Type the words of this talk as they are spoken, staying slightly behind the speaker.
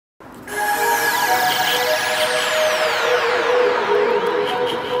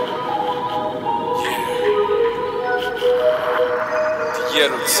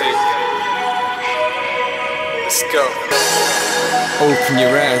Open your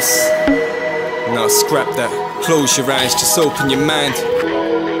eyes. Now scrap that. Close your eyes, just open your mind.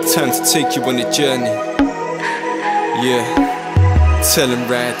 Time to take you on a journey. Yeah, tell him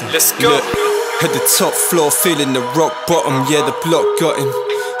Ryder. Let's go. Look, at the top floor, feeling the rock bottom. Yeah, the block got him.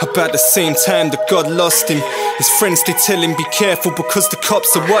 About the same time that God lost him. His friends, they tell him be careful because the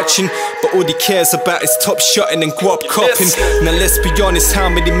cops are watching. But all he cares about is top shotting and guap copping. Now let's be honest, how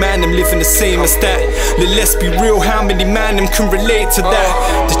many man them living the same as that? Let's be real, how many man them can relate to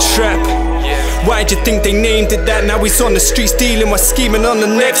that? The trap. Why'd you think they named it that? Now he's on the streets dealing while scheming on the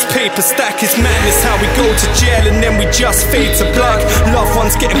next paper stack. It's madness how we go to jail and then we just fade to black. Loved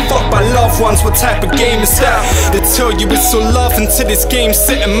ones getting fucked by loved ones, what type of game is that? They tell you it's all love until this game's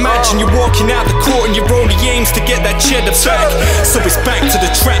set. Imagine you're walking out the court and your only aims to get that cheddar back. So it's back to the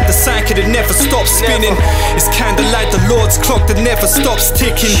trap, the cycle that never stops spinning. It's kinda like the Lord's clock that never stops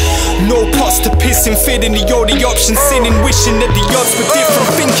ticking. No pots to piss in, fitting the only option, sinning, wishing that the odds were different,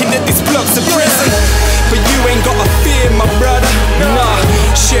 thinking that these blocks are prison. But you ain't gotta fear, my brother. Nah,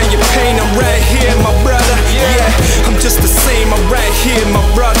 share your pain, I'm right here, my brother. Yeah, I'm just the same, I'm right here, my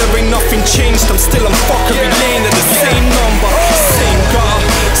brother. Ain't nothing changed, I'm still on fuckery lane at the same number. Same gutter,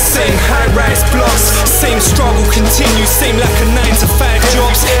 same high-rise blocks. Same struggle continue, same like a 9-to-5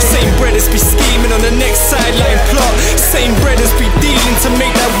 jobs. Same brothers be scheming on the next sideline plot. Same brothers be dealing to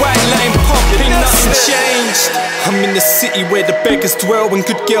make that white line pop. Ain't nothing changed. I'm in the city where the beggars dwell, when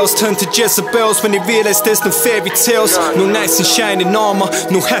good girls turn to Jezebels, when they realize there's no fairy tales, no knights in shining armor,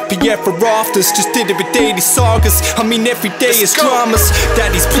 no happy ever afters. Just did it with daily sagas. I mean every day is dramas.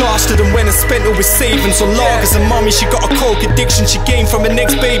 Daddy's plastered and went and spent all his savings on lagers. And mommy, she got a coke addiction she gained from her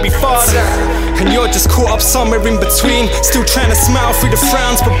next baby father. And you're just caught up somewhere in between, still trying to smile through the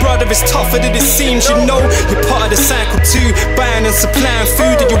frowns. But brother, it's tougher than it seems. You know, you're part of the cycle too, buying and supplying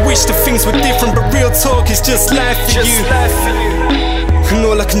food. And you wish that things were different, but real talk is just life for you. And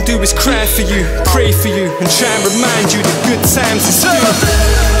all I can do is cry for you, pray for you, and try and remind you that good times is few.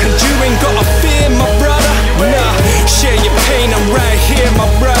 And you ain't gotta fear, my brother. Nah, share your pain, I'm right here, my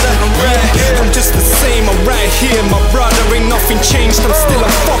brother. Yeah, I'm just the same, I'm right here, my brother. Ain't nothing changed, I'm still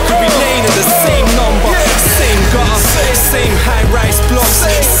on fuckery lane at the same number. Same gutter, same high-rise blocks.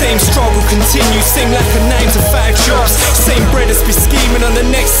 Same struggle continue, same like a 9-to-5 jobs. Same brothers be scheming on the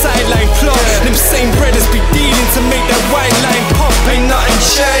next sideline plot. Them same brothers be dealing to make that white line pop. Ain't nothing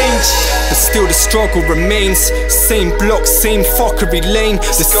changed, but still the struggle remains. Same block, same fuckery lane.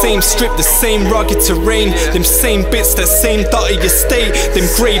 The same strip, the same rugged terrain. Them same bits, that same dirty estate. Them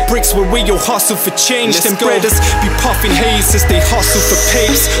grey bricks where we all hustle for change. Them brothers be puffing haze as they hustle for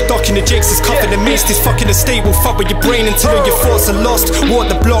papes. Docking the jakes is cuffing the mace. This fucking estate will fuck with your brain until all your thoughts are lost. Walk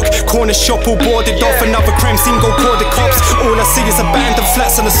the block, corner shop all boarded off. Another crime scene, go call the cops. All I see is abandoned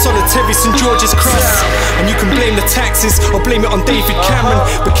flats on a solitary St. George's Cross. And you can blame the taxes or blame it on David Cameron,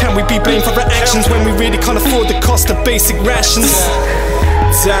 but can we be blamed for our actions when we really can't afford the cost of basic rations?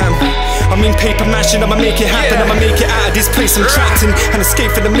 Damn, I mean paper mashing, I'ma make it happen. I'ma make it out of this place I'm trapped in, and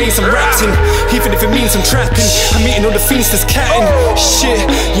escape from the maze I'm wrapped in. Even if it means I'm trapping, I'm eating all the things that's catting. Shit,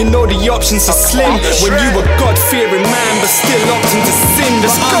 you know the options are slim when you a God-fearing man, but still opting to sin.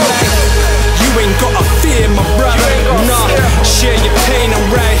 That's unlike, you ain't gotta fear, my brother. Nah, share your pain, I'm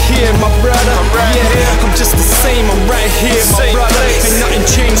right here, my brother. Yeah, I'm just the same, I'm right here, my brother. Ain't nothing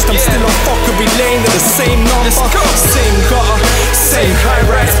changed, I'm still on fuckery lane at the same number. Same gutter, same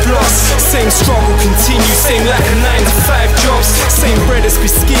high-rise blocks. Same struggle continue, same like a 9-to-5 jobs. Same brothers be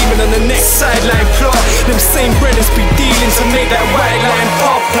scheming on the next sideline plot. Them same brothers be dealing to make that white line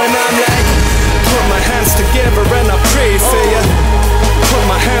pop. And I'm like, put my hands together and I pray for ya. Put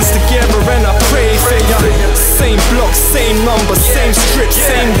my hands together and I pray for ya. Same block, same number, same strip,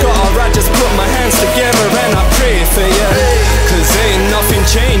 same gutter. I just put my hands together and I pray for ya. Cause ain't nothing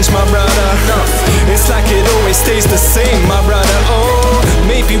changed, my brother. It's like it always stays the same, my brother. Oh,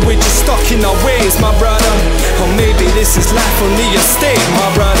 maybe we're just stuck in our ways, my brother. Or maybe this is life on the estate.